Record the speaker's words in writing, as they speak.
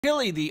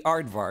Tilly the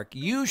aardvark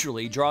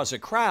usually draws a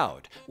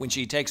crowd when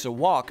she takes a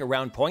walk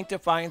around Point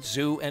Defiance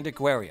Zoo and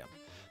Aquarium.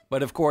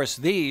 But of course,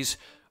 these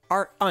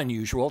are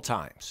unusual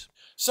times.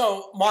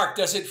 So, Mark,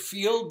 does it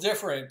feel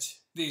different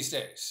these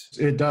days?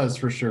 It does,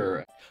 for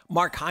sure.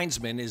 Mark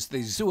Heinzman is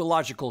the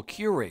zoological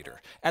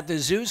curator at the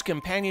zoo's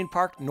Companion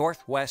Park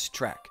Northwest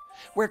Trek,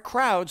 where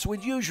crowds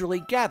would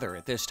usually gather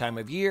at this time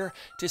of year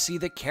to see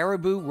the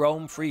caribou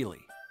roam freely.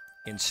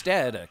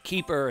 Instead, a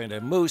keeper and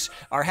a moose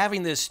are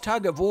having this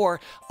tug of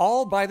war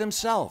all by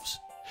themselves.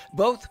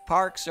 Both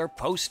parks are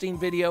posting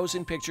videos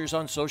and pictures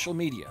on social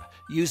media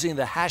using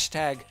the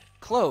hashtag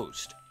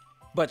closed,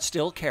 but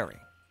still caring.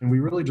 And we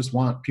really just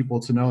want people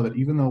to know that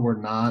even though we're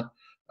not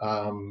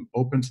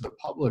open to the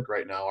public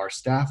right now, our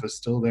staff is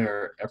still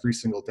there every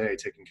single day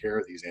taking care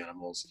of these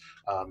animals.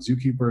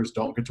 Zookeepers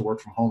don't get to work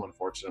from home,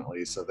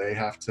 unfortunately, so they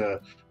have to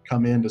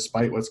come in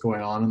despite what's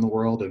going on in the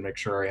world and make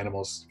sure our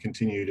animals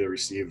continue to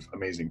receive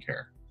amazing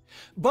care.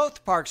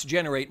 Both parks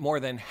generate more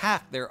than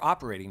half their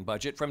operating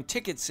budget from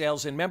ticket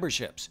sales and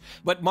memberships,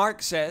 but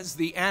Mark says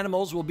the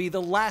animals will be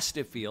the last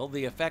to feel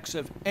the effects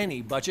of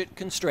any budget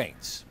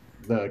constraints.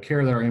 The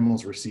care that our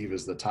animals receive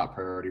is the top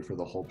priority for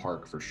the whole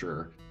park, for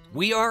sure.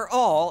 We are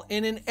all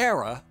in an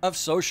era of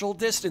social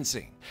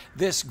distancing.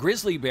 This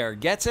grizzly bear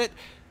gets it,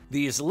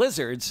 these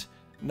lizards,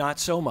 not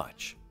so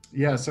much.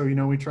 Yeah, so,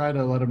 we try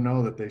to let them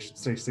know that they should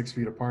stay 6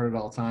 feet apart at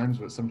all times,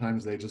 but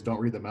sometimes they just don't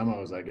read the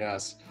memos, I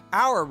guess.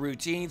 Our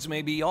routines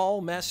may be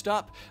all messed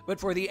up, but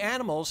for the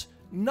animals,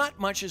 not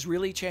much has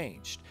really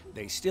changed.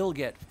 They still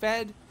get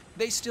fed,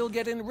 they still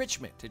get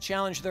enrichment to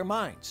challenge their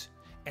minds.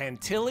 And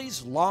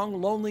Tilly's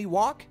long, lonely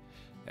walk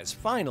has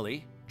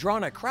finally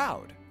drawn a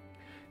crowd.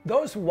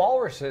 Those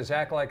walruses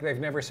act like they've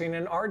never seen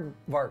an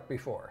aardvark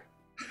before.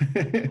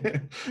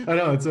 I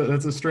know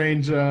that's a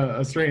strange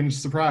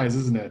surprise,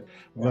 isn't it?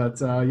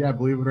 But yeah,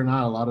 believe it or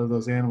not, a lot of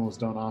those animals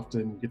don't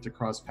often get to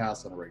cross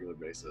paths on a regular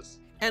basis.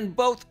 And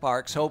both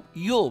parks hope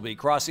you'll be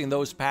crossing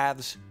those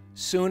paths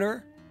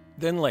sooner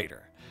than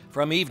later.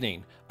 From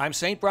Evening, I'm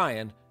St.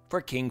 Brian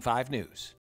for King 5 News.